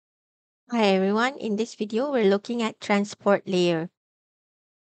Hi everyone, in this video we're looking at transport layer.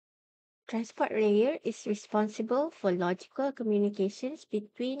 Transport layer is responsible for logical communications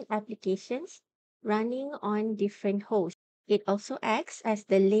between applications running on different hosts. It also acts as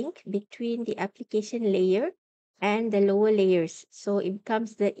the link between the application layer and the lower layers. So it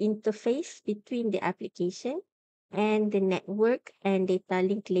becomes the interface between the application and the network and data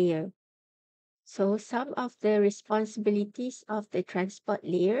link layer. So some of the responsibilities of the transport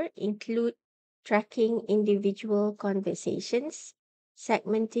layer include tracking individual conversations,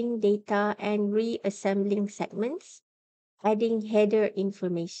 segmenting data and reassembling segments, adding header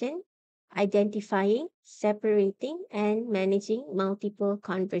information, identifying, separating, and managing multiple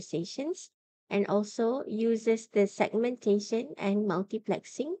conversations, and also uses the segmentation and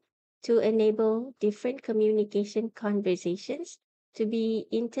multiplexing to enable different communication conversations to be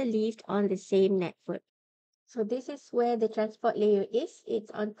interleaved on the same network. So this is where the transport layer is.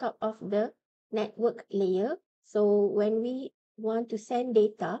 It's on top of the network layer. So when we want to send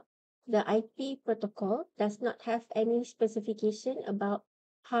data, the IP protocol does not have any specification about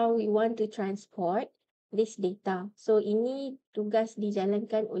how we want to transport this data. So ini tugas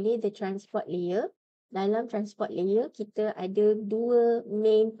dijalankan oleh the transport layer. Dalam transport layer, kita ada dua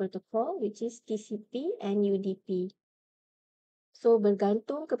main protocol which is TCP and UDP. So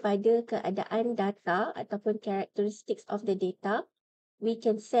bergantung kepada keadaan data ataupun characteristics of the data, we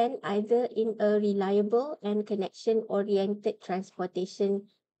can send either in a reliable and connection-oriented transportation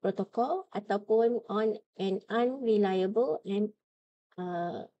protocol ataupun on an unreliable and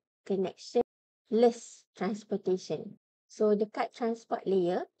connectionless transportation. So dekat transport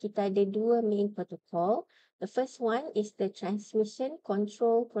layer, kita ada dua main protocol. The first one is the Transmission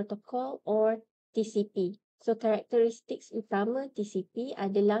Control Protocol or TCP. So karakteristik utama TCP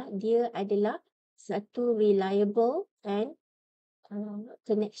adalah dia adalah satu reliable and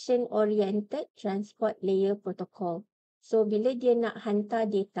connection-oriented transport layer protocol. So bila dia nak hantar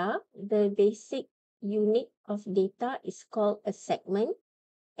data, the basic unit of data is called a segment.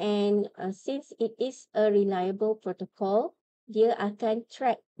 And since it is a reliable protocol, dia akan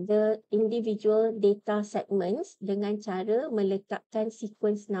track the individual data segments dengan cara meletakkan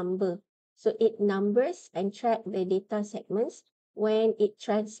sequence number. So it numbers and track the data segments when it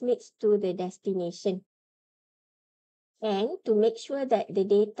transmits to the destination. And to make sure that the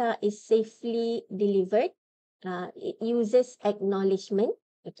data is safely delivered, it uses acknowledgement.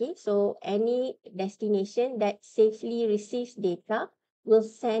 Okay, so any destination that safely receives data will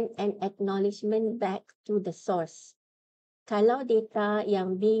send an acknowledgement back to the source. Kalau data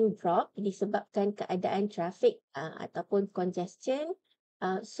yang being dropped disebabkan keadaan traffic ataupun congestion,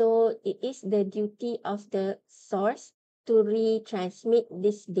 so it is the duty of the source to retransmit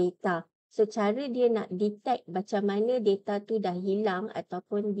this data. So cara dia nak detect macam mana data tu dah hilang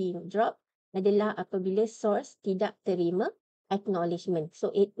ataupun being dropped adalah apabila source tidak terima acknowledgement.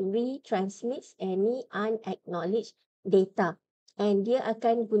 So it retransmits any unacknowledged data. And dia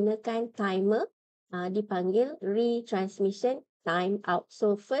akan gunakan timer dipanggil retransmission timeout.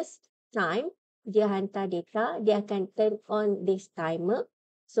 So first time dia hantar data, dia akan turn on this timer.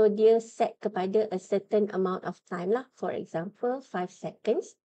 So dia set kepada a certain amount of time lah. For example, 5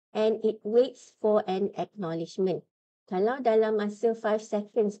 seconds. And it waits for an acknowledgement. Kalau dalam masa 5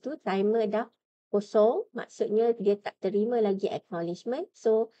 seconds tu timer dah kosong, maksudnya dia tak terima lagi acknowledgement.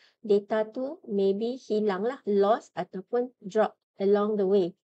 So data tu maybe hilang lah, lost ataupun drop along the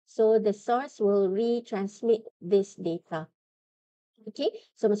way. So the source will retransmit this data. Okay,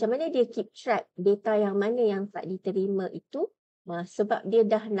 so macam mana dia keep track data yang mana yang tak diterima itu? Sebab dia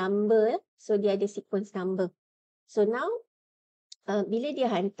dah number, so dia ada sequence number. So now, bila dia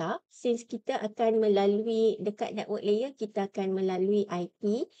hantar, since kita akan melalui dekat network layer, kita akan melalui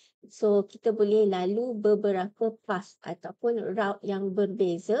IP. So kita boleh lalu beberapa path ataupun route yang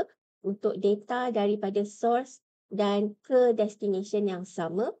berbeza untuk data daripada source dan ke destination yang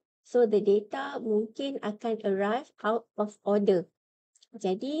sama. So the data mungkin akan arrive out of order.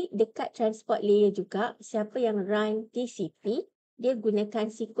 Jadi dekat transport layer juga, siapa yang run TCP, dia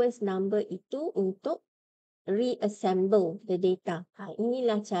gunakan sequence number itu untuk reassemble the data.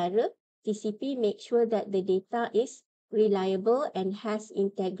 Inilah cara TCP make sure that the data is reliable and has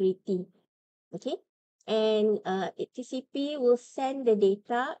integrity. Okay, and TCP will send the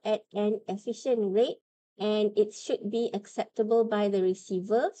data at an efficient rate and it should be acceptable by the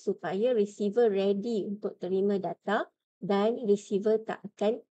receiver supaya receiver ready untuk terima data dan receiver tak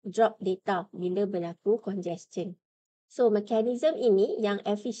akan drop data bila berlaku congestion. So mechanism ini yang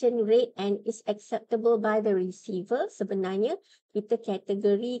efficient rate and is acceptable by the receiver, sebenarnya kita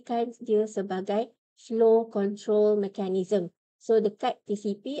kategorikan dia sebagai flow control mechanism. So dekat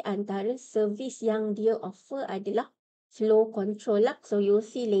TCP antara servis yang dia offer adalah flow control lah. So you'll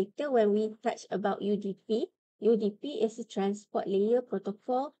see later when we touch about UDP. UDP is a transport layer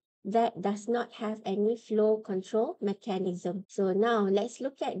protocol that does not have any flow control mechanism. So now let's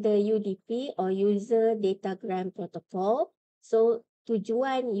look at the UDP or user datagram protocol. So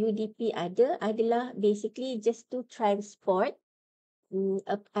tujuan UDP adalah basically just to transport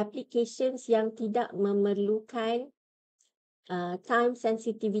applications yang tidak memerlukan time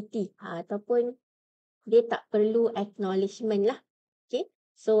sensitivity ataupun dia tak perlu acknowledgement lah. Okay,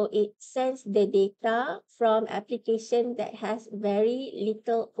 so it sends the data from application that has very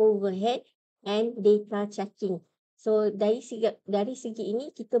little overhead and data checking. So dari segi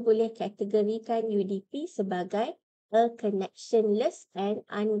ini kita boleh kategorikan UDP sebagai a connectionless and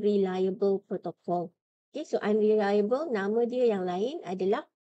unreliable protocol. Okay, so unreliable nama dia yang lain adalah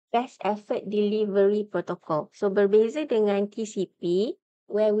best effort delivery protocol. So berbeza dengan TCP,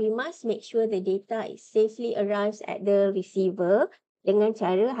 where we must make sure the data is safely arrives at the receiver dengan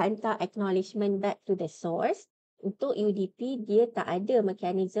cara hantar acknowledgement back to the source. Untuk UDP, dia tak ada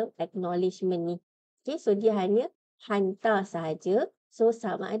mekanisme acknowledgement ni. Okay, so dia hanya hantar sahaja. So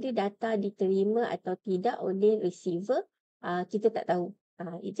sama ada data diterima atau tidak oleh receiver, kita tak tahu.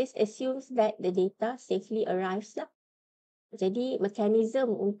 It just assumes that the data safely arrives lah. Jadi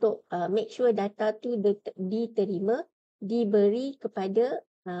mekanisme untuk make sure data tu diterima diberi kepada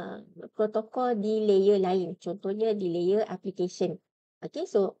protokol di layer lain. Contohnya di layer application. Okay,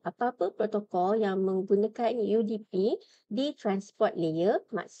 so apa-apa protokol yang menggunakan UDP di transport layer,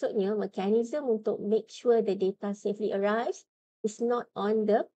 maksudnya mekanisme untuk make sure the data safely arrives is not on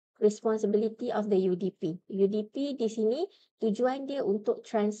the responsibility of the UDP. UDP di sini tujuan dia untuk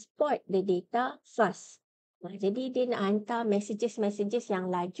transport the data fast. Jadi dia nak hantar messages yang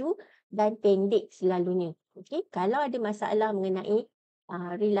laju dan pendek selalunya. Okay, kalau ada masalah mengenai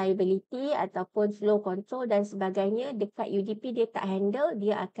reliability ataupun flow control dan sebagainya dekat UDP dia tak handle,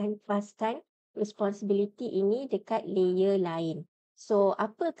 dia akan paskan responsibility ini dekat layer lain. So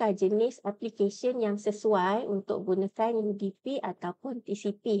apakah jenis application yang sesuai untuk gunakan UDP ataupun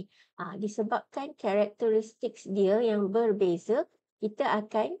TCP? Disebabkan karakteristik dia yang berbeza, kita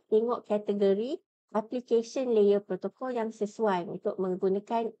akan tengok kategori application layer protocol yang sesuai untuk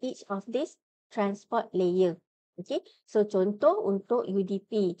menggunakan each of this transport layer. Okay, so contoh untuk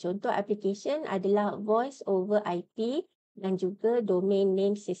UDP, contoh application adalah voice over IP dan juga domain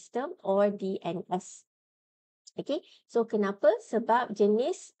name system or DNS. Okay, so kenapa? Sebab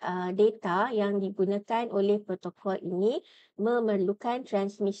jenis data yang digunakan oleh protokol ini memerlukan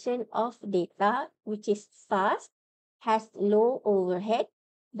transmission of data which is fast, has low overhead,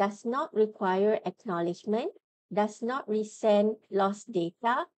 does not require acknowledgement, does not resend lost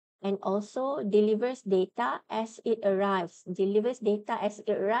data, and also delivers data as it arrives. Delivers data as it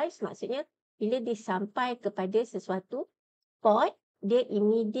arrives maksudnya bila disampai kepada sesuatu port, dia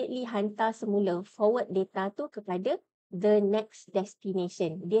immediately hantar semula forward data tu kepada the next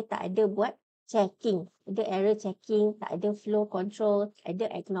destination. Dia tak ada buat checking, ada error checking, tak ada flow control, tak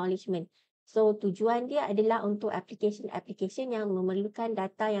ada acknowledgement. So tujuan dia adalah untuk application-application yang memerlukan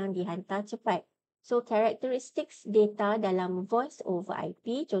data yang dihantar cepat. So karakteristik data dalam voice over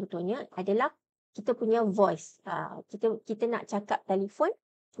IP contohnya adalah kita punya voice. Kita nak cakap telefon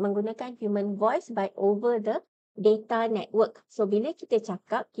menggunakan human voice by over the data network. So bila kita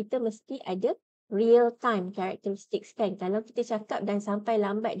cakap, kita mesti ada real time characteristics kan. Kalau kita cakap dan sampai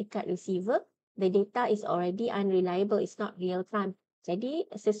lambat dekat receiver, the data is already unreliable, it's not real time. Jadi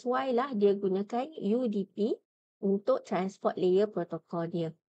sesuailah dia gunakan UDP untuk transport layer protocol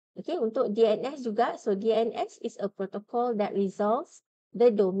dia. Okay, untuk DNS juga, so DNS is a protocol that resolves the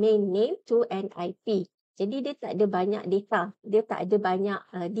domain name to an IP. Jadi dia tak ada banyak data, dia tak ada banyak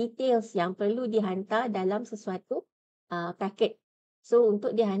details yang perlu dihantar dalam sesuatu paket. So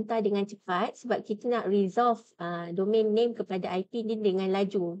untuk dihantar dengan cepat, sebab kita nak resolve domain name kepada IP ni dengan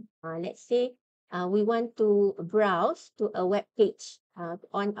laju. Let's say we want to browse to a web page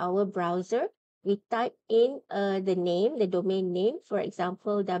on our browser. We type in the name, the domain name, for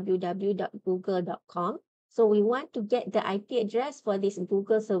example, www.google.com. So we want to get the IP address for this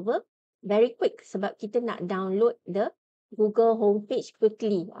Google server very quick sebab kita nak download the Google homepage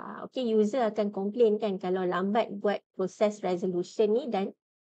quickly. Okay, user akan complain kan kalau lambat buat proses resolution ni dan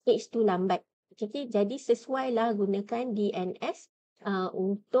page tu lambat. Okay, jadi sesuailah gunakan DNS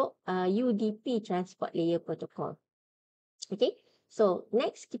untuk UDP Transport Layer Protocol. Okay, so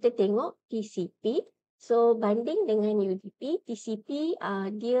next kita tengok TCP. So banding dengan UDP, TCP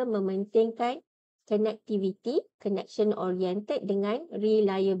dia mementingkan connectivity, connection oriented dengan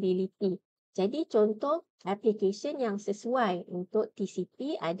reliability. Jadi contoh application yang sesuai untuk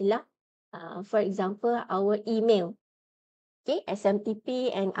TCP adalah for example our email. Okay,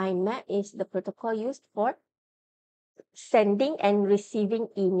 SMTP and IMAP is the protocol used for sending and receiving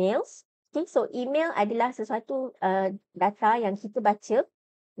emails. Okay, so email adalah sesuatu data yang kita baca,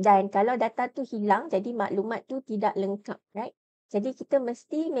 dan kalau data tu hilang, jadi maklumat tu tidak lengkap, right? Jadi kita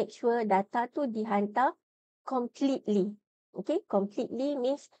mesti make sure data tu dihantar completely. Okay, completely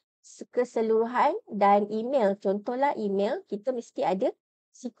means keseluruhan, dan email, contohlah email, kita mesti ada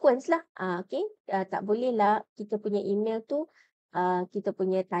sequence lah. Okay, tak boleh lah kita punya email tu kita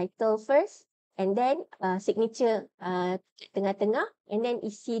punya title first, and then signature tengah-tengah, and then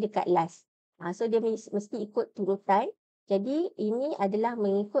isi dekat last. So dia mesti ikut turutan. Jadi ini adalah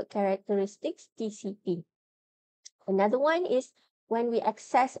mengikut characteristics TCP. Another one is when we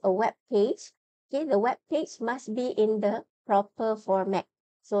access a web page, okay, the web page must be in the proper format.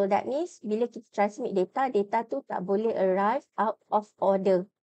 So that means bila kita transmit data, data tu tak boleh arrive out of order.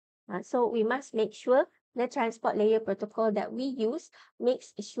 So we must make sure the transport layer protocol that we use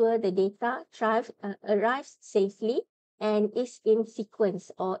makes sure the data arrives safely and is in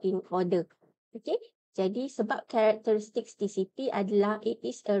sequence or in order. Okay, jadi sebab characteristics TCP adalah it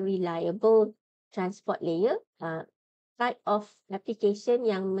is a reliable transport layer, type of application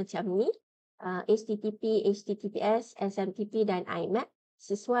yang macam ni, HTTP, HTTPS, SMTP dan IMAP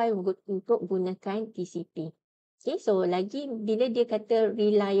sesuai untuk gunakan TCP. Okay, so lagi bila dia kata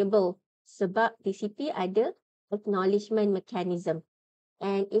reliable, sebab TCP ada acknowledgement mechanism.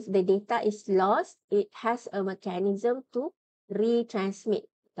 And if the data is lost, it has a mechanism to retransmit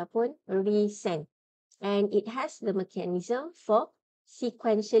ataupun resend. And it has the mechanism for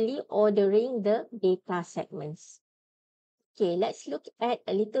sequentially ordering the data segments. Okay, let's look at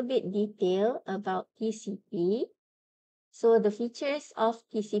a little bit detail about TCP. So the features of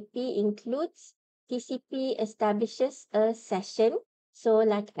TCP includes TCP establishes a session. So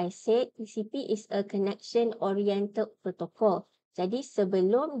like I said, TCP is a connection-oriented protocol. Jadi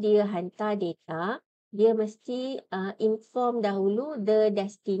sebelum dia hantar data, dia mesti inform dahulu the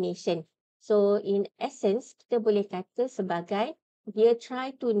destination. So in essence, kita boleh kata sebagai dia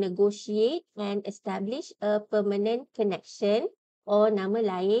try to negotiate and establish a permanent connection, or nama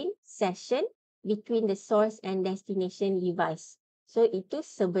lain session, between the source and destination device. So itu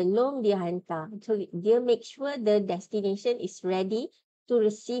sebelum dia hantar. So dia make sure the destination is ready to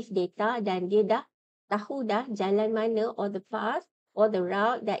receive data, dan dia dah tahu dah jalan mana or the path or the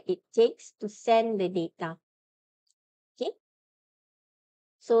route that it takes to send the data. Okay.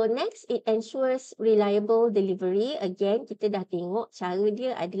 So next, it ensures reliable delivery. Again, kita dah tengok cara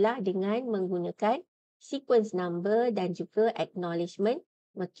dia adalah dengan menggunakan sequence number dan juga acknowledgement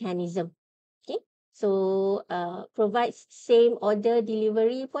mechanism. Okay, so provides same order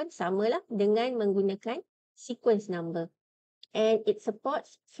delivery pun samalah dengan menggunakan sequence number. And it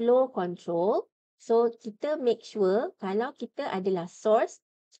supports flow control. So kita make sure kalau kita adalah source,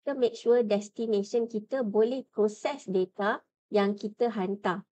 kita make sure destination kita boleh proses data yang kita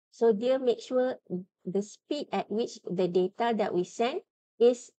hantar. So dia make sure the speed at which the data that we send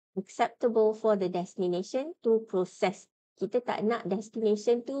is acceptable for the destination to process. Kita tak nak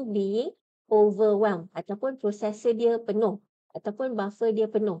destination tu being overwhelmed ataupun prosesor dia penuh ataupun buffer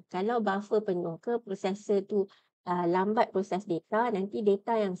dia penuh. Kalau buffer penuh ke prosesor tu lambat proses data, nanti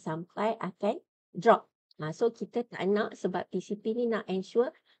data yang sampai akan drop. So kita tak nak, sebab TCP ni nak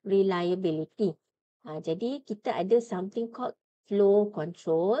ensure reliability. Jadi kita ada something called flow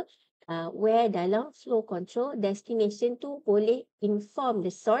control, where dalam flow control destination tu boleh inform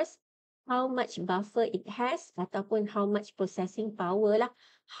the source how much buffer it has ataupun how much processing power lah,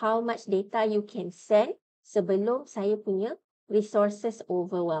 how much data you can send sebelum saya punya resources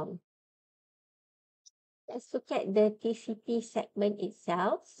overwhelm. Let's look at the TCP segment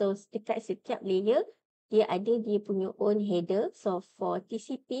itself. So dekat setiap layer, dia ada dia punya own header. So for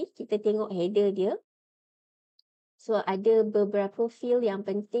TCP, kita tengok header dia. So ada beberapa field yang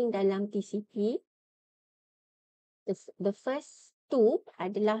penting dalam TCP. The first two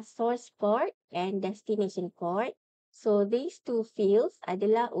adalah source port and destination port. So these two fields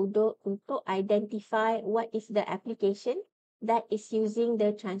adalah untuk identify what is the application that is using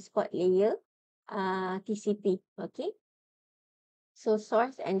the transport layer TCP. Okay. So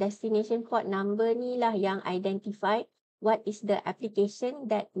source and destination port number ni lah yang identify what is the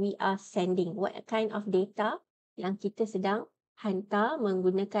application that we are sending, what kind of data yang kita sedang hantar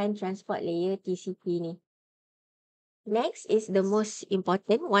menggunakan transport layer TCP ni. Next is the most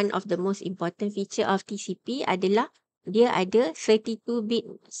important, one of the most important feature of TCP adalah dia ada 32-bit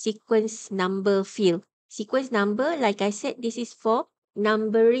sequence number field. Sequence number, like I said, this is for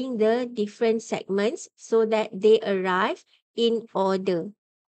numbering the different segments so that they arrive in order.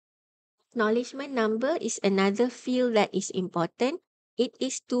 Acknowledgement number is another field that is important. It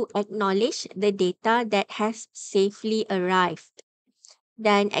is to acknowledge the data that has safely arrived.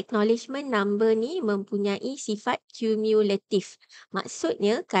 Dan acknowledgement number ni mempunyai sifat cumulatif.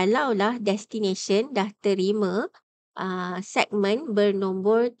 Maksudnya kalaulah destination dah terima segmen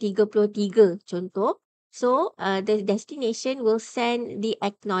bernombor 33 contoh, so the destination will send the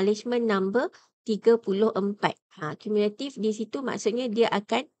acknowledgement number 34. Cumulatif di situ maksudnya dia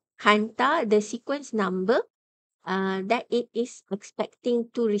akan hantar the sequence number that it is expecting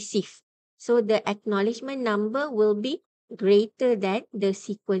to receive. So the acknowledgement number will be greater than the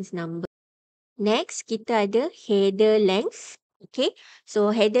sequence number. Next, kita ada header length. Okay, so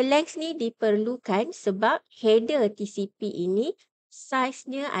header length ni diperlukan sebab header TCP ini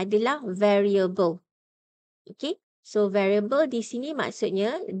size-nya adalah variable. Okay, so variable di sini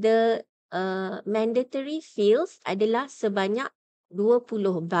maksudnya the mandatory fields adalah sebanyak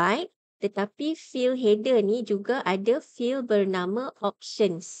 20 byte, tetapi field header ni juga ada field bernama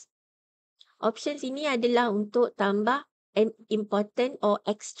options. Options ini adalah untuk tambah important or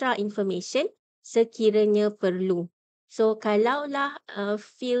extra information sekiranya perlu. So kalaulah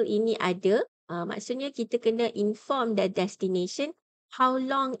field ini ada, maksudnya kita kena inform the destination how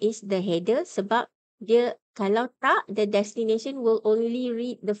long is the header, sebab dia kalau tak, the destination will only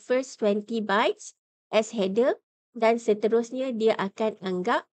read the first 20 bytes as header dan seterusnya dia akan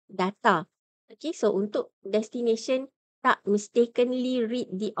anggap data. Okay, so untuk destination tak mistakenly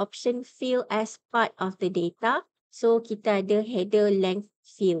read the option field as part of the data, so kita ada header length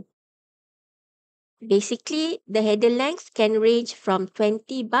field. Basically, the header length can range from 20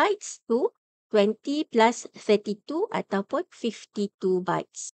 bytes to 20 plus 32 ataupun 52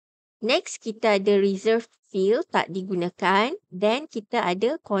 bytes. Next, kita ada reserved field tak digunakan, then kita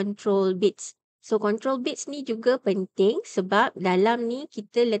ada control bits. So control bits ni juga penting sebab dalam ni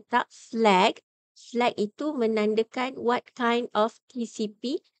kita letak flag. Flag itu menandakan what kind of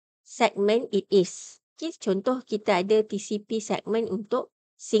TCP segment it is. Okay, contoh kita ada TCP segment untuk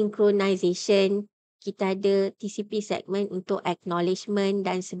synchronization, kita ada TCP segment untuk acknowledgement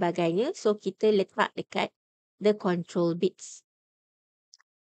dan sebagainya. So kita letak dekat the control bits.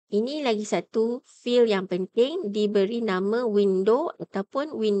 Ini lagi satu field yang penting, diberi nama window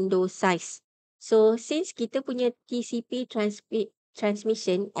ataupun window size. So since kita punya TCP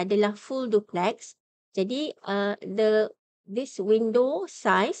transmission adalah full duplex, jadi this window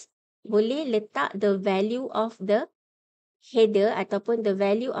size boleh letak the value of the header ataupun the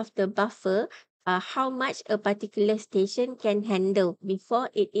value of the buffer, how much a particular station can handle before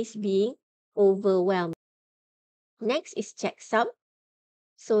it is being overwhelmed. Next is checksum.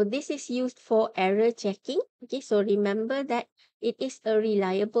 So this is used for error checking. Okay, so remember that it is a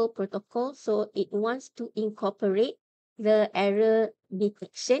reliable protocol, so it wants to incorporate the error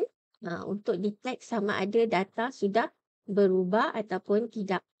detection untuk detect sama ada data sudah berubah ataupun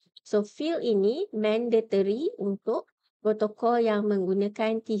tidak. So field ini mandatory untuk protokol yang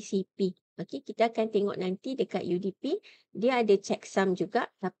menggunakan TCP. Okay, kita akan tengok nanti dekat UDP, dia ada checksum juga,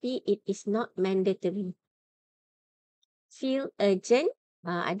 tapi it is not mandatory. Field urgent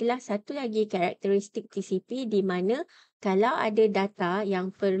adalah satu lagi karakteristik TCP di mana kalau ada data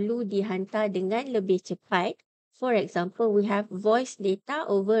yang perlu dihantar dengan lebih cepat, for example, we have voice data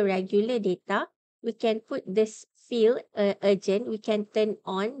over regular data, we can put this field urgent, we can turn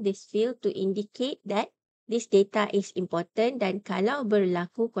on this field to indicate that this data is important, dan kalau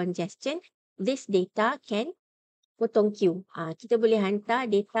berlaku congestion, this data can potong queue. Kita boleh hantar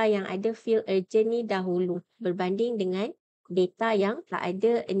data yang ada field urgent ni dahulu berbanding dengan data yang tak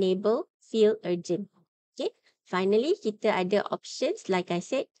ada enable field urgent. Okay. Finally, kita ada options, like I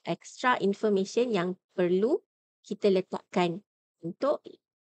said, extra information yang perlu kita letakkan untuk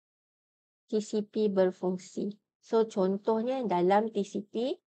TCP berfungsi. So contohnya dalam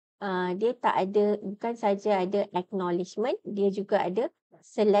TCP, dia tak ada, bukan saja ada acknowledgement, dia juga ada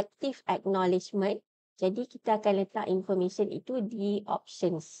selective acknowledgement. Jadi kita akan letak information itu di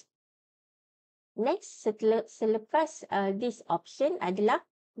options. Next, selepas this option adalah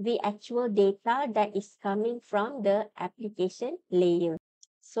the actual data that is coming from the application layer.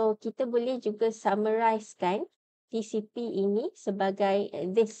 So kita boleh juga summarizekan TCP ini sebagai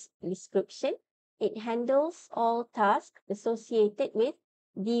this description. It handles all tasks associated with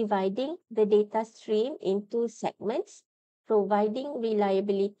dividing the data stream into segments, providing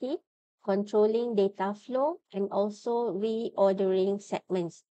reliability, controlling data flow, and also reordering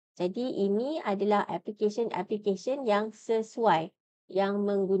segments. Jadi ini adalah application yang sesuai, yang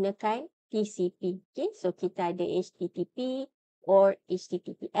menggunakan TCP. Okay, so kita ada HTTP, or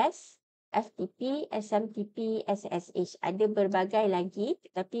HTTPS, FTP, SMTP, SSH. Ada berbagai lagi,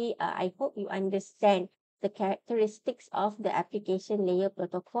 tetapi I hope you understand the characteristics of the application layer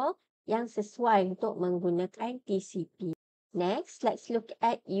protocol yang sesuai untuk menggunakan TCP. Next, let's look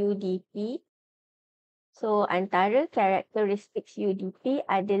at UDP. So, antara characteristics UDP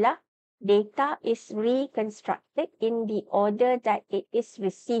adalah data is reconstructed in the order that it is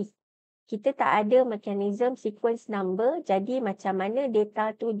received. Kita tak ada mekanisme sequence number, jadi macam mana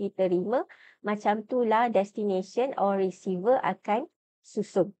data tu diterima, macam itulah destination or receiver akan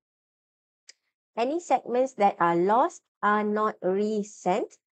susun. Any segments that are lost are not resent.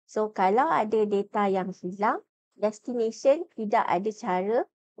 So, kalau ada data yang hilang, destination tidak ada cara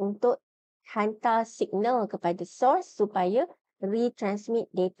untuk hantar signal kepada source supaya retransmit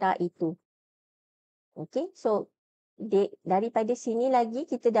data itu. Okay, so daripada sini lagi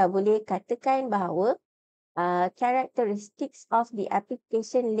kita dah boleh katakan bahawa characteristics of the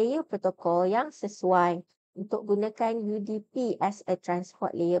application layer protocol yang sesuai untuk gunakan UDP as a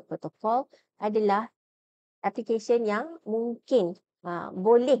transport layer protocol adalah application yang mungkin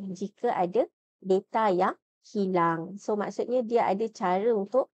boleh jika ada data yang hilang. So maksudnya dia ada cara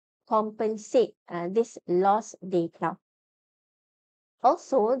untuk compensate this lost data.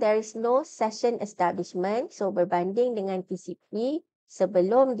 Also, there is no session establishment. So berbanding dengan TCP,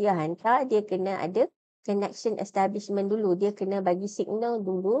 sebelum dia hantar, dia kena ada connection establishment dulu. Dia kena bagi signal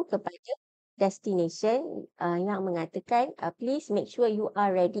dulu kepada destination yang mengatakan, please make sure you are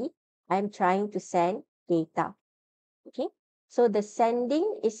ready. I'm trying to send data. Okay. So the sending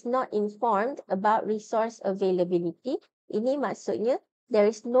is not informed about resource availability. Ini maksudnya there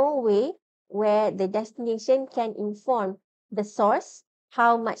is no way where the destination can inform the source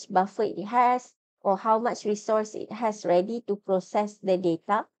how much buffer it has or how much resource it has ready to process the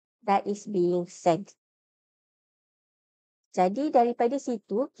data that is being sent. Jadi daripada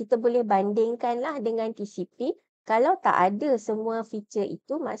situ kita boleh bandingkanlah dengan TCP. Kalau tak ada semua feature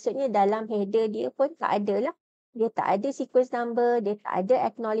itu, maksudnya dalam header dia pun tak ada lah. Dia tak ada sequence number, dia tak ada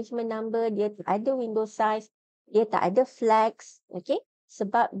acknowledgement number, dia tak ada window size, dia tak ada flags. Okay?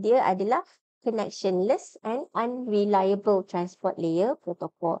 Sebab dia adalah connectionless and unreliable transport layer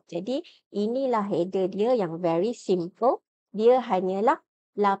protocol. Jadi inilah header dia yang very simple. Dia hanyalah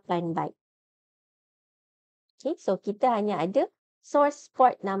 8 byte. Okay, so kita hanya ada source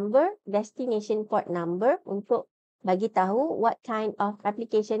port number, destination port number untuk bagi tahu what kind of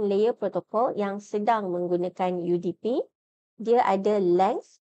application layer protocol yang sedang menggunakan UDP. Dia ada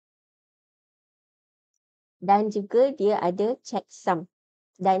length dan juga dia ada checksum.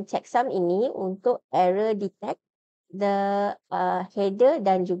 Dan checksum ini untuk error detect the header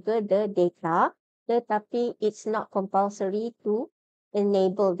dan juga the data, tetapi it's not compulsory to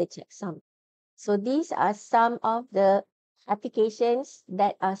enable the checksum. So these are some of the applications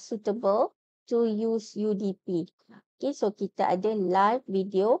that are suitable to use UDP. Okay, so kita ada live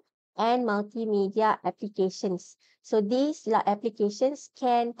video and multimedia applications. So these applications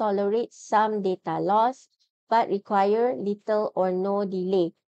can tolerate some data loss but require little or no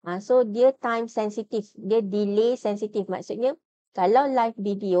delay. So dia time sensitive, dia delay sensitive. Maksudnya kalau live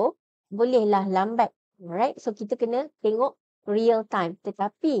video bolehlah lambat. Alright, so kita kena tengok real time.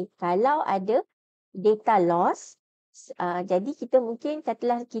 Tetapi kalau ada data loss, jadi kita mungkin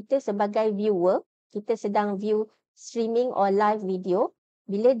katalah kita sebagai viewer, kita sedang view streaming or live video,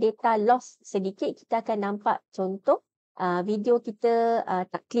 bila data loss sedikit kita akan nampak contoh video kita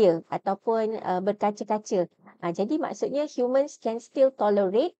tak clear ataupun berkaca-kaca. Jadi maksudnya humans can still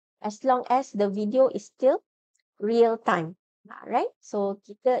tolerate as long as the video is still real time. Right? So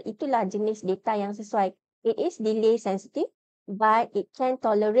itulah jenis data yang sesuai. It is delay sensitive but it can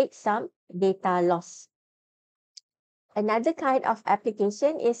tolerate some data loss. Another kind of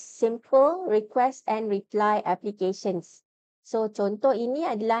application is simple request and reply applications. So contoh ini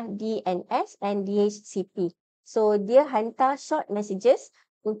adalah DNS and DHCP. So dia hantar short messages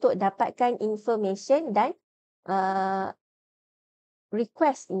untuk dapatkan information dan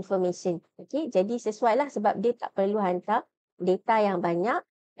request information. Okay, jadi sesuailah sebab dia tak perlu hantar data yang banyak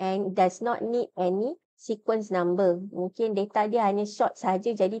and does not need any sequence number. Mungkin data dia hanya short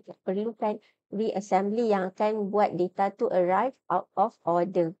saja, jadi tak perlukan reassembly yang akan buat data tu arrive out of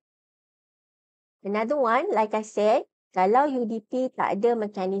order. Another one, like I said, kalau UDP tak ada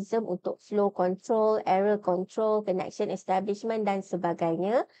mekanisme untuk flow control, error control, connection establishment dan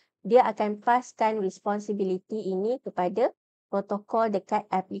sebagainya, dia akan paskan responsibility ini kepada protokol dekat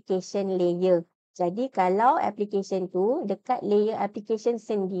application layer. Jadi kalau application tu dekat layer application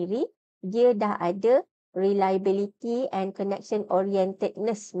sendiri, dia dah ada reliability and connection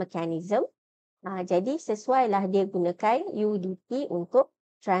orientedness mechanism. Jadi sesuailah dia gunakan UDP untuk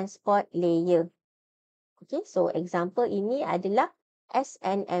transport layer. Okay, so example ini adalah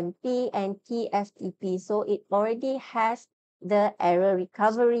SNMP and TFTP. So it already has the error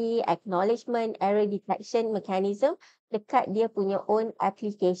recovery, acknowledgement, error detection mechanism dekat dia punya own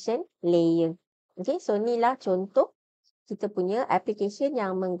application layer. Okay, so inilah contoh kita punya application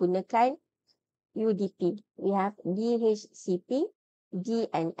yang menggunakan UDP. We have DHCP,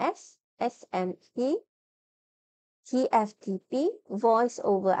 DNS, SMP, TFTP, voice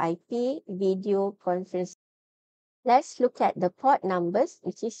over IP, video conference. Let's look at the port numbers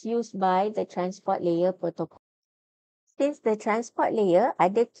which is used by the transport layer protocol. Since the transport layer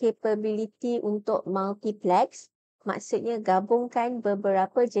ada capability untuk multiplex, maksudnya gabungkan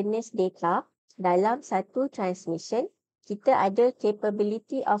beberapa jenis data dalam satu transmission, kita ada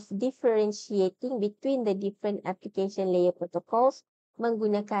capability of differentiating between the different application layer protocols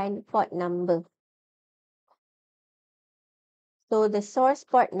menggunakan port number. So the source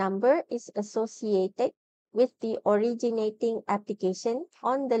port number is associated with the originating application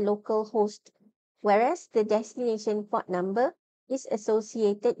on the local host, whereas the destination port number is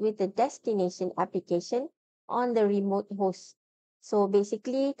associated with the destination application on the remote host. So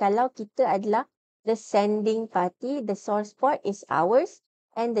basically, kalau kita adalah the sending party, the source port is ours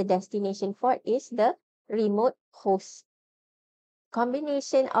and the destination port is the remote host.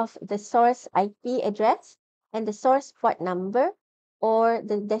 Combination of the source IP address and the source port number, or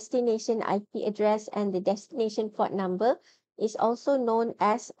the destination IP address and the destination port number, is also known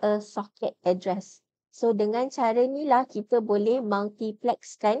as a socket address. So dengan cara inilah kita boleh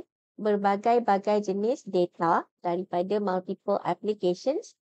multiplexkan berbagai-bagai jenis data daripada multiple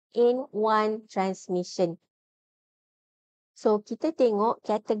applications in one transmission. So kita tengok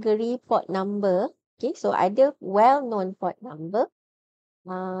kategori port number. Okay, so ada well-known port number,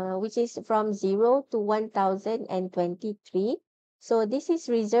 which is from 0 to 1023. So this is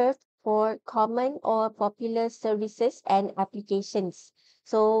reserved for common or popular services and applications.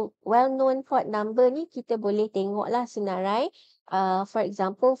 So well-known port number ni kita boleh tengoklah senarai, for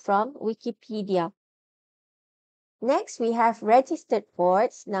example from Wikipedia. Next, we have registered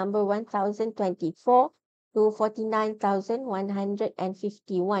ports number 1024 to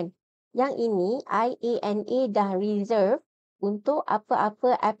 49151. Yang ini IANA dah reserve untuk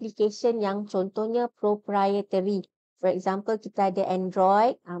apa-apa application yang contohnya proprietary. For example, kita ada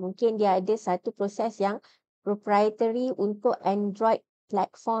Android, mungkin dia ada satu proses yang proprietary untuk Android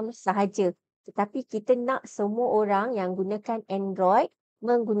platform sahaja. Tetapi kita nak semua orang yang gunakan Android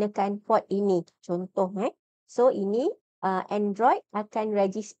menggunakan port ini. Contoh, So ini Android akan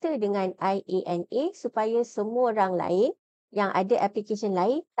register dengan IANA supaya semua orang lain yang ada application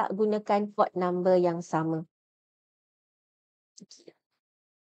lain tak gunakan port number yang sama.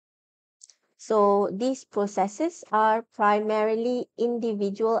 So these processes are primarily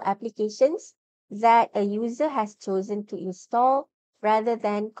individual applications that a user has chosen to install rather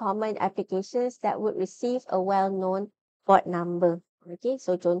than common applications that would receive a well-known port number. Okay,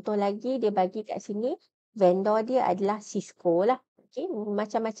 so contoh lagi dia bagi kat sini, vendor dia adalah Cisco lah. Okay,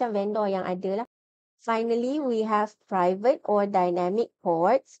 macam-macam vendor yang ada lah. Finally, we have private or dynamic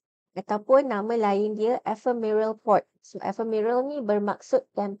ports ataupun nama lain dia ephemeral port. So ephemeral ni bermaksud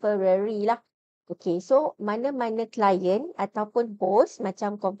temporary lah. Okay, so mana-mana client ataupun host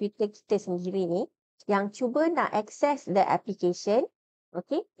macam komputer kita sendiri ni yang cuba nak access the application,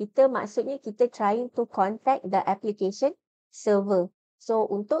 okay, maksudnya kita trying to contact the application server. So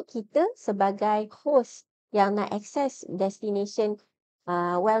untuk kita sebagai host yang nak access destination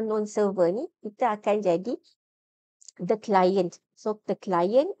well-known server ni, kita akan jadi the client. So the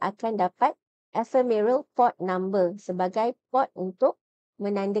client akan dapat ephemeral port number sebagai port untuk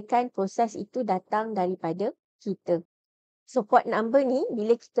menandakan proses itu datang daripada kita. So port number ni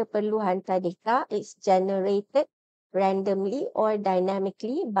bila kita perlu hantar data, it's generated randomly or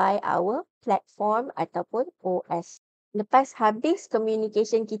dynamically by our platform ataupun OS. Lepas habis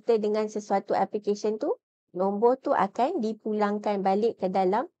communication kita dengan sesuatu application tu, nombor tu akan dipulangkan balik ke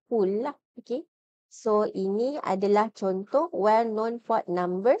dalam pool lah. Okay. So ini adalah contoh well-known port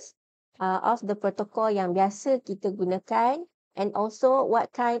numbers of the protocol yang biasa kita gunakan, and also what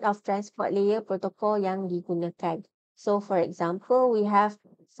kind of transport layer protocol yang digunakan. So for example, we have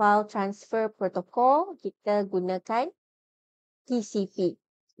file transfer protocol, kita gunakan TCP.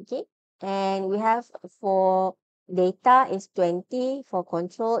 Okay. And we have for data is 20, for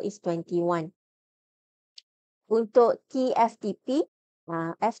control is 21. Untuk TFTP,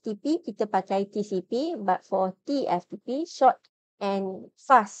 FTP kita pakai TCP, but for TFTP, short and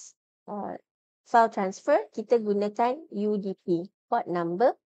fast file transfer, kita gunakan UDP, port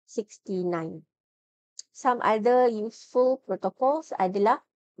number 69. Some other useful protocols adalah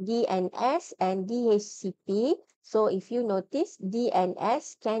DNS and DHCP. So if you notice, DNS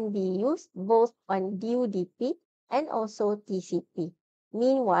can be used both on UDP and also TCP.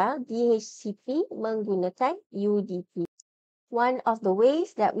 Meanwhile, DHCP menggunakan UDP. One of the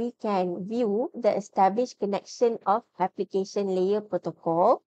ways that we can view the established connection of application layer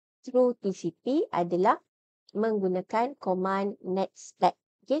protocol through TCP adalah menggunakan command netstack.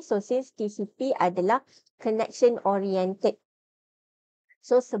 Okay, so since TCP adalah connection oriented.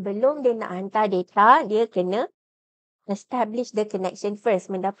 So sebelum dia nak hantar data, dia kena establish the connection first,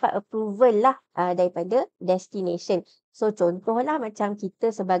 mendapat approval lah daripada destination. So contohlah macam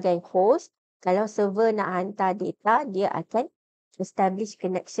kita sebagai host, kalau server nak hantar data, dia akan establish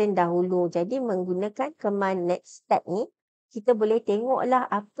connection dahulu. Jadi menggunakan command netstack ni, kita boleh tengoklah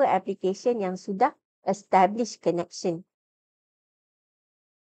apa application yang sudah establish connection.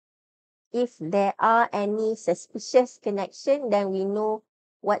 If there are any suspicious connection, then we know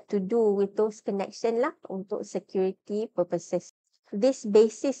what to do with those connection lah untuk security purposes. This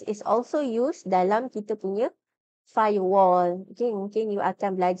basis is also used dalam kita punya firewall. Okay, mungkin you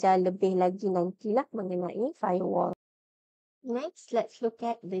akan belajar lebih lagi nantilah mengenai firewall. Next, let's look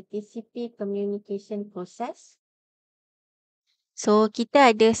at the TCP communication process. So,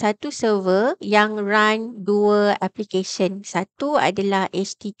 kita ada satu server yang run dua application. Satu adalah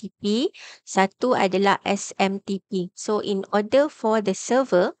HTTP, satu adalah SMTP. So, in order for the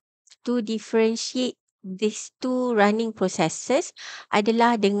server to differentiate these two running processes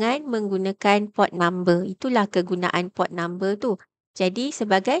adalah dengan menggunakan port number. Itulah kegunaan port number tu. Jadi,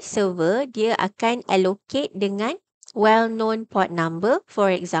 sebagai server, dia akan allocate dengan well-known port number. For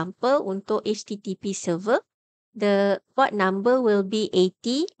example, untuk HTTP server, the port number will be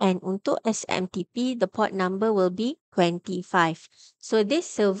 80 and untuk SMTP, the port number will be 25. So this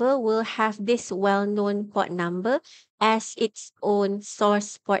server will have this well-known port number as its own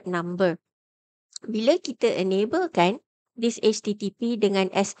source port number. Bila kita enablekan this HTTP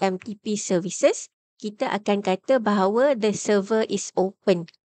dengan SMTP services, kita akan kata bahawa the server is open.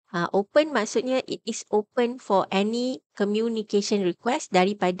 Open maksudnya it is open for any communication request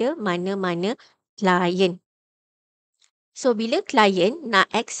daripada mana-mana client. So, bila client nak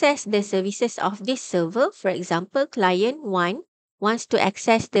access the services of this server, for example, client 1 wants to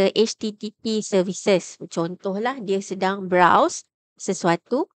access the HTTP services. Contohlah, dia sedang browse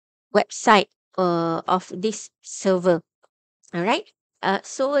sesuatu website of this server. Alright.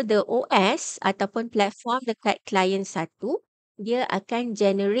 So, the OS ataupun platform dekat client 1, dia akan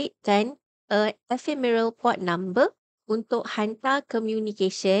generatekan ephemeral port number untuk hantar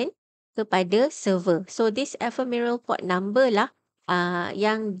communication kepada server. So, this ephemeral port number lah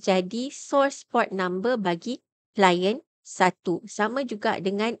yang jadi source port number bagi client 1. Sama juga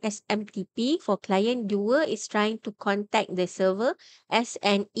dengan SMTP, for client 2 is trying to contact the server as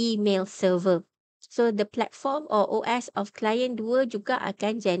an email server. So, the platform or OS of client 2 juga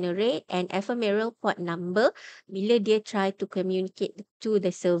akan generate an ephemeral port number bila dia try to communicate to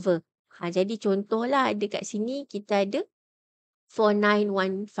the server. Jadi contohlah dekat sini kita ada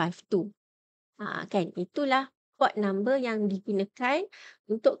 49152. Kan, itulah port number yang digunakan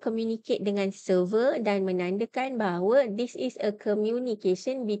untuk communicate dengan server dan menandakan bahawa this is a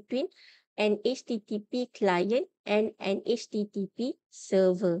communication between an HTTP client and an HTTP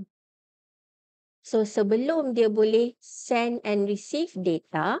server. So, sebelum dia boleh send and receive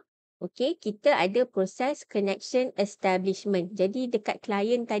data, okay, kita ada proses connection establishment. Jadi, dekat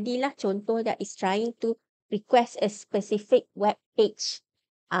client tadilah contoh that is trying to request a specific web page.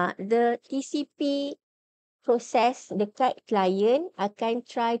 The TCP process dekat client akan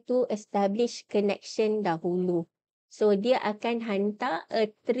try to establish connection dahulu. So, dia akan hantar a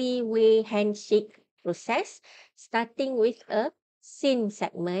three-way handshake process starting with a SYN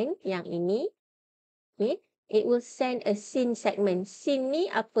segment yang ini. Okay. It will send a SYN segment. SYN ni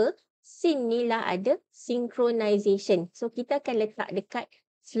apa? SYN ni lah ada synchronization. So, kita akan letak dekat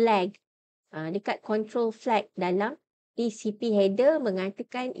flag, dekat control flag dalam TCP header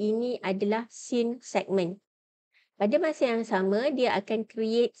mengatakan ini adalah SYN segment. Pada masa yang sama, dia akan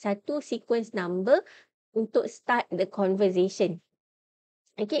create satu sequence number untuk start the conversation.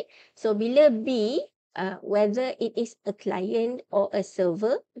 Okay, so bila B, whether it is a client or a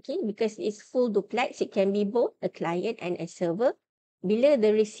server, okay, because it's full duplex, it can be both a client and a server. Bila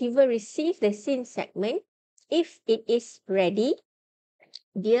the receiver receive the SYN segment, if it is ready,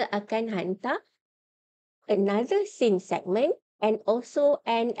 dia akan hantar another SYN segment and also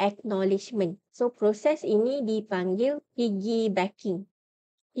an acknowledgement. So, proses ini dipanggil piggybacking.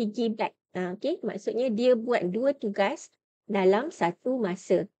 Piggyback. Okay, maksudnya dia buat dua tugas dalam satu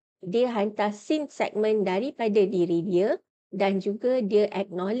masa. dia hantar SYN segment daripada diri dia dan juga dia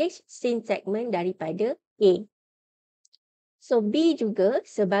acknowledge SYN segment daripada A. So B juga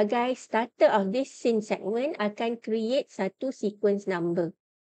sebagai starter of this SYN segment akan create satu sequence number.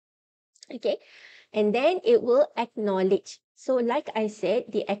 Okay, and then it will acknowledge. So like I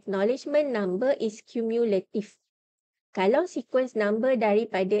said, the acknowledgement number is cumulative. Kalau sequence number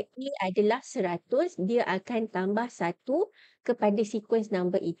daripada A adalah 100, dia akan tambah 1 kepada sequence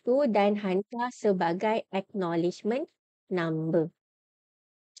number itu dan hantar sebagai acknowledgement number.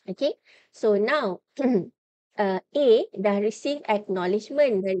 Okay, so now A dah receive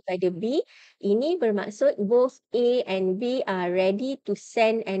acknowledgement daripada B. Ini bermaksud both A and B are ready to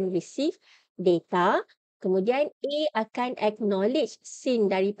send and receive data. Kemudian A akan acknowledge SYN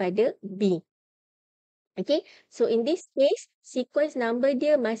daripada B. Okay, so in this case, sequence number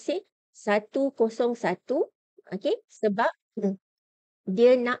dia masih 101. Okay, sebab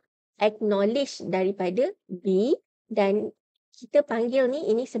dia nak acknowledge daripada B dan kita panggil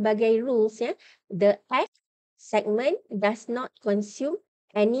ni ini sebagai rules ya. The act segment does not consume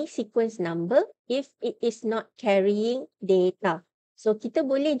any sequence number if it is not carrying data. So kita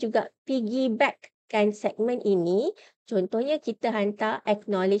boleh juga piggybackkan segmen ini. Contohnya kita hantar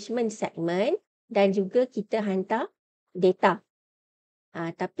acknowledgement segment dan juga kita hantar data.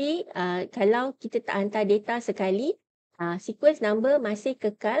 Tapi kalau kita tak hantar data sekali, sequence number masih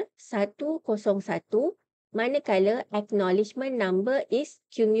kekal 101, manakala acknowledgement number is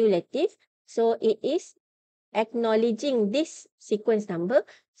cumulative. So it is acknowledging this sequence number.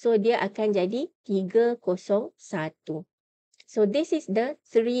 So dia akan jadi 301. So this is the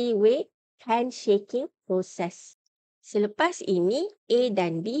three-way handshaking process. Selepas ini, A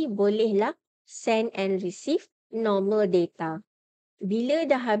dan B bolehlah send and receive normal data. Bila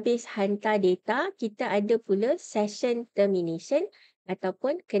dah habis hantar data, kita ada pula session termination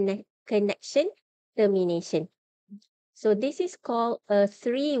ataupun connection termination. So this is called a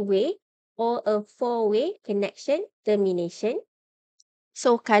three-way or a four-way connection termination.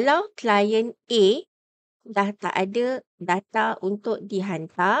 So kalau client A dah tak ada data untuk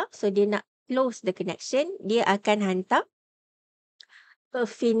dihantar, so dia nak close the connection, dia akan hantar a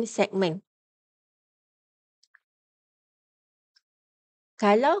fin segment.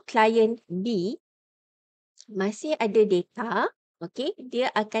 Kalau client B masih ada data, okay,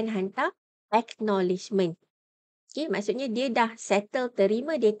 dia akan hantar acknowledgement. Okay, maksudnya dia dah settle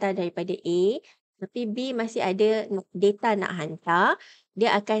terima data daripada A, tapi B masih ada data nak hantar,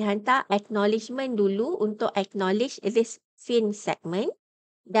 dia akan hantar acknowledgement dulu untuk acknowledge this fin segment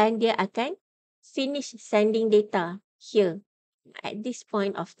dan dia akan finish sending data here at this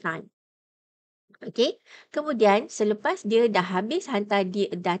point of time. Okay, kemudian selepas dia dah habis hantar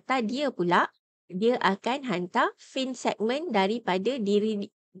data dia pula, dia akan hantar fin segment daripada diri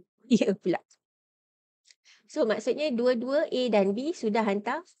dia pula. So maksudnya dua-dua A dan B sudah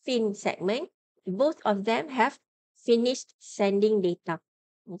hantar fin segment. Both of them have finished sending data.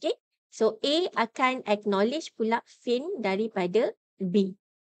 Okay, so A akan acknowledge pula fin daripada B.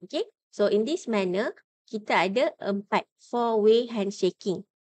 Okay, so in this manner, kita ada 4-way handshaking.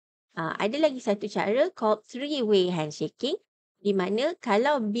 Ada lagi satu cara called three-way handshaking, di mana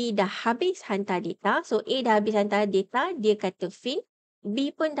kalau B dah habis hantar data, so A dah habis hantar data, dia kata fin,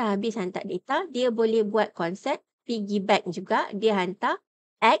 B pun dah habis hantar data, dia boleh buat konsep piggyback juga, dia hantar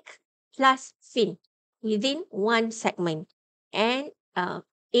act plus fin within one segment. And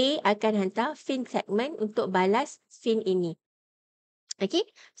A akan hantar fin segment untuk balas fin ini. Okay,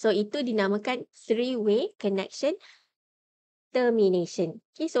 so itu dinamakan three-way connection termination.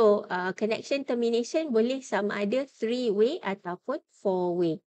 Okay, so connection termination boleh sama ada three-way ataupun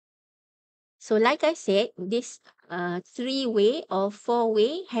four-way. So like I said, this three-way or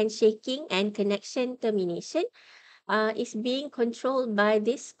four-way handshaking and connection termination is being controlled by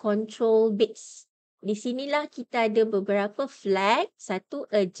this control bits. Di sinilah kita ada beberapa flag, satu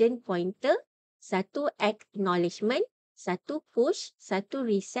urgent pointer, satu acknowledgement, satu push, satu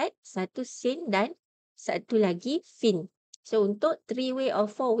reset, satu syn dan satu lagi fin. So untuk three-way or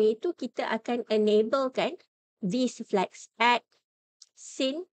four-way tu kita akan enablekan these flags act,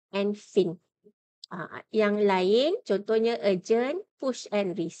 syn and fin. Yang lain contohnya urgent, push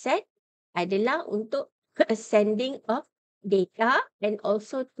and reset adalah untuk sending of data and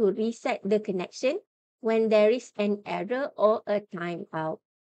also to reset the connection when there is an error or a timeout.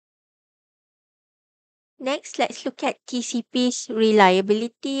 Next, let's look at TCP's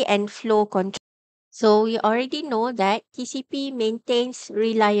reliability and flow control. So we already know that TCP maintains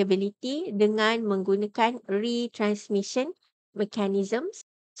reliability dengan menggunakan retransmission mechanisms.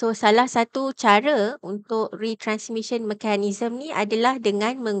 So, salah satu cara untuk retransmission mechanism ni adalah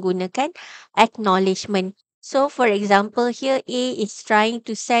dengan menggunakan acknowledgement. So, for example, here A is trying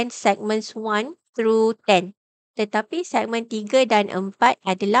to send segments 1 through 10. Tetapi segmen 3 dan 4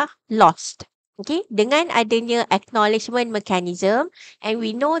 adalah lost. Okay, dengan adanya acknowledgement mechanism, and we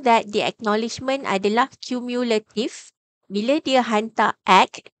know that the acknowledgement adalah cumulative. Bila dia hantar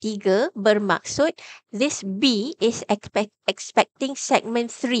ACK 3, bermaksud this B is expecting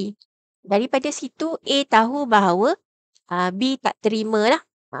segment 3. Daripada situ A tahu bahawa B tak terima lah.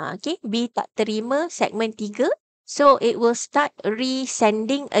 Okay, B tak terima segmen 3. So, it will start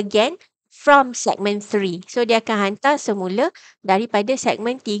resending again from segment 3. So, dia akan hantar semula daripada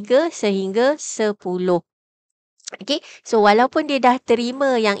segmen 3 sehingga 10. Okay, so walaupun dia dah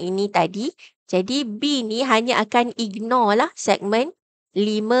terima yang ini tadi, jadi B ni hanya akan ignore lah segmen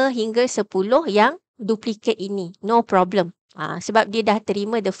 5 hingga 10 yang duplicate ini. No problem. Sebab dia dah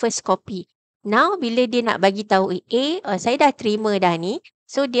terima the first copy. Now, bila dia nak bagi tahu A, saya dah terima dah ni.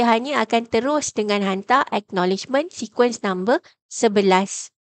 So, dia hanya akan terus dengan hantar acknowledgement sequence number 11.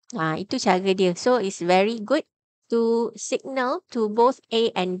 Itu cara dia. So, it's very good to signal to both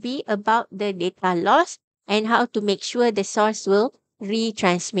A and B about the data loss and how to make sure the source will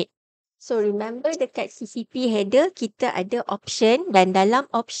retransmit. So, remember dekat CCP header, kita ada option dan dalam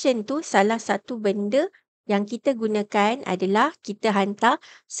option tu salah satu benda yang kita gunakan adalah kita hantar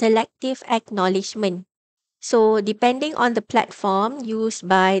selective acknowledgement. So, depending on the platform used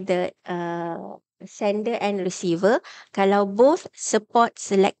by the sender and receiver, kalau both support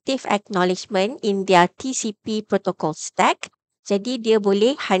selective acknowledgement in their TCP protocol stack, jadi dia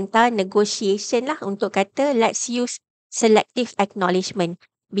boleh hantar negotiation lah untuk kata let's use selective acknowledgement.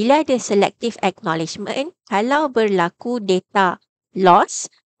 Bila ada selective acknowledgement, kalau berlaku data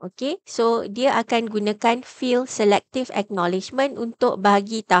loss, okay, so dia akan gunakan field selective acknowledgement untuk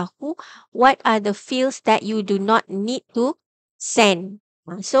bagi tahu what are the fields that you do not need to send.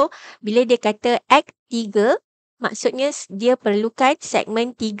 So, bila dia kata act 3, maksudnya dia perlukan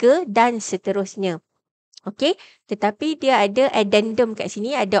segmen 3 dan seterusnya. Okay, tetapi dia ada addendum kat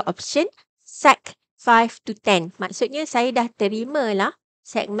sini, ada option sec 5 to 10. Maksudnya saya dah terima lah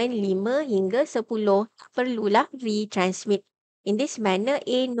segmen 5 hingga 10. Tak perlulah retransmit. In this manner,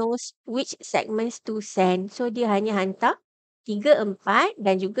 A knows which segments to send. So, dia hanya hantar 3, 4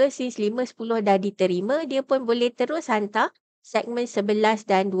 dan juga since 5, 10 dah diterima, dia pun boleh terus hantar segmen 11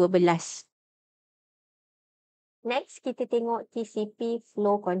 dan 12. Next, kita tengok TCP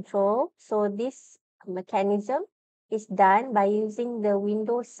flow control. So, this mechanism is done by using the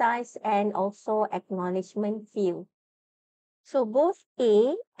window size and also acknowledgement field. So, both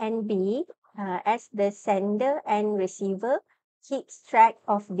A and B, as the sender and receiver, keeps track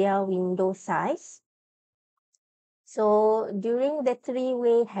of their window size. So, during the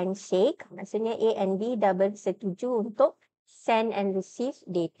three-way handshake, maksudnya A and B dah bersetuju untuk send and receive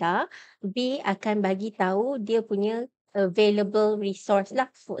data, B akan bagi tahu dia punya available resource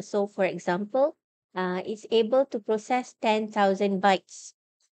lah. So, for example, it's able to process 10,000 bytes.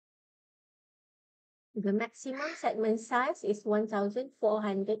 The maximum segment size is 1,460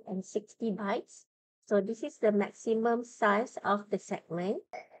 bytes. So, this is the maximum size of the segment.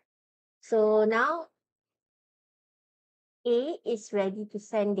 So, now A is ready to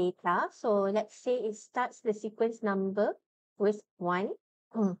send data. So, let's say it starts the sequence number with 1.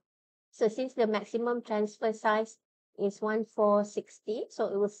 So, since the maximum transfer size is 1,460, so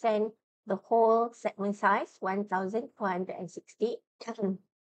it will send the whole segment size, 1,460.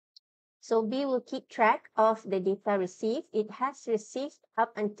 So, B will keep track of the data received. It has received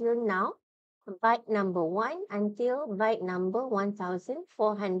up until now byte number 1 until byte number 1,460.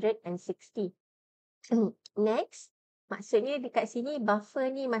 Next, maksudnya dekat sini buffer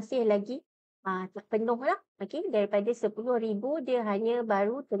ni masih lagi tak penuh lah. Okay, daripada 10,000 dia hanya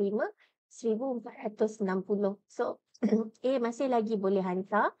baru terima 1,460. So, A masih lagi boleh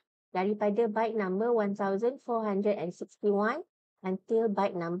hantar daripada byte number 1,461 until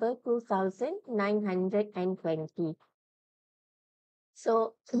byte number 2,920.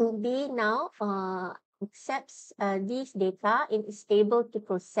 So, B now accepts this data and is able to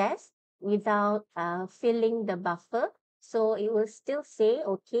process without filling the buffer. So, it will still say,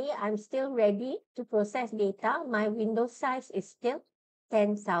 okay, I'm still ready to process data. My window size is still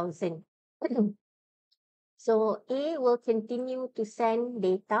 10,000. So, A will continue to send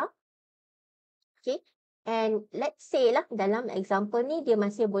data. Okay. And let's say lah, dalam example ni dia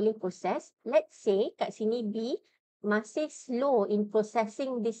masih boleh proses. Let's say kat sini B masih slow in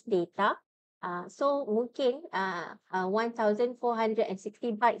processing this data. So, mungkin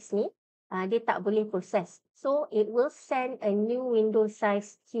 1,460 bytes ni dia tak boleh proses. So it will send a new window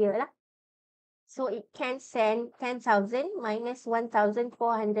size here lah. So it can send 10,000 minus 1,460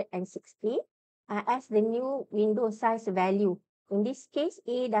 as the new window size value. In this case,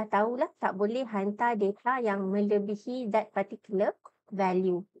 A dah tahulah tak boleh hantar data yang melebihi that particular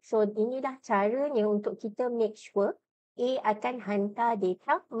value. So inilah caranya untuk kita make sure A akan hantar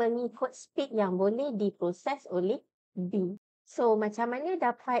data mengikut speed yang boleh diproses oleh B. So macam mana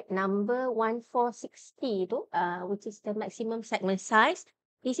dapat number 1460 tu, which is the maximum segment size.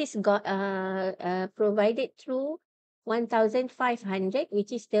 This is provided through 1500,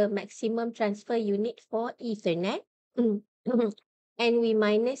 which is the maximum transfer unit for Ethernet. And we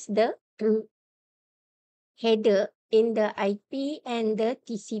minus the header in the IP and the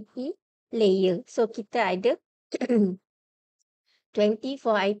TCP layer. So kita ada 20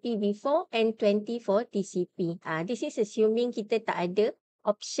 for IPv4 and 20 for TCP. This is assuming kita tak ada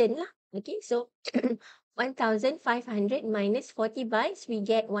option lah. Okay, so 1500 minus 40 bytes, we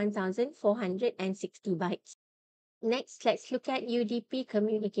get 1460 bytes. Next, let's look at UDP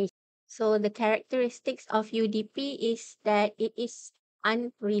communication. So the characteristics of UDP is that it is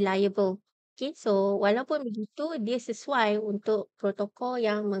unreliable. Okay, so walaupun begitu, dia sesuai untuk protokol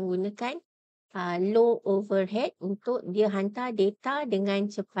yang menggunakan low overhead untuk dia hantar data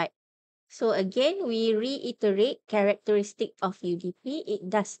dengan cepat. So again, we reiterate characteristic of UDP. It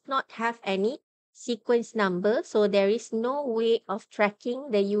does not have any sequence number, so there is no way of tracking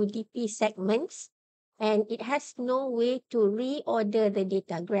the UDP segments, and it has no way to reorder the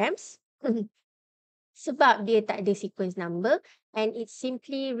datagrams sebab dia tak ada sequence number, and it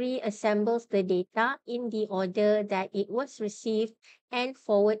simply reassembles the data in the order that it was received and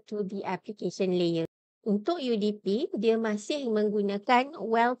forward to the application layer. Untuk UDP, dia masih menggunakan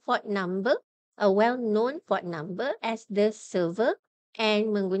port number, a well-known port number as the server,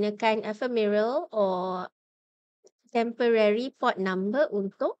 and menggunakan ephemeral or temporary port number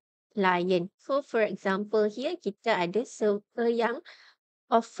untuk client. So for example here, kita ada server yang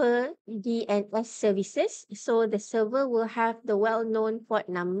offer DNS services. So the server will have the well-known port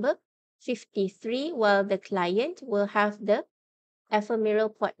number 53, while the client will have the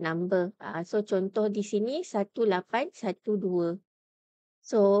ephemeral port number. So contoh di sini 1812.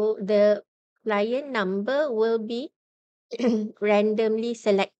 So the client number will be randomly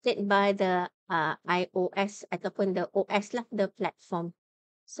selected by the iOS ataupun the OS lah, the platform.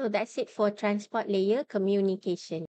 So that's it for transport layer communication.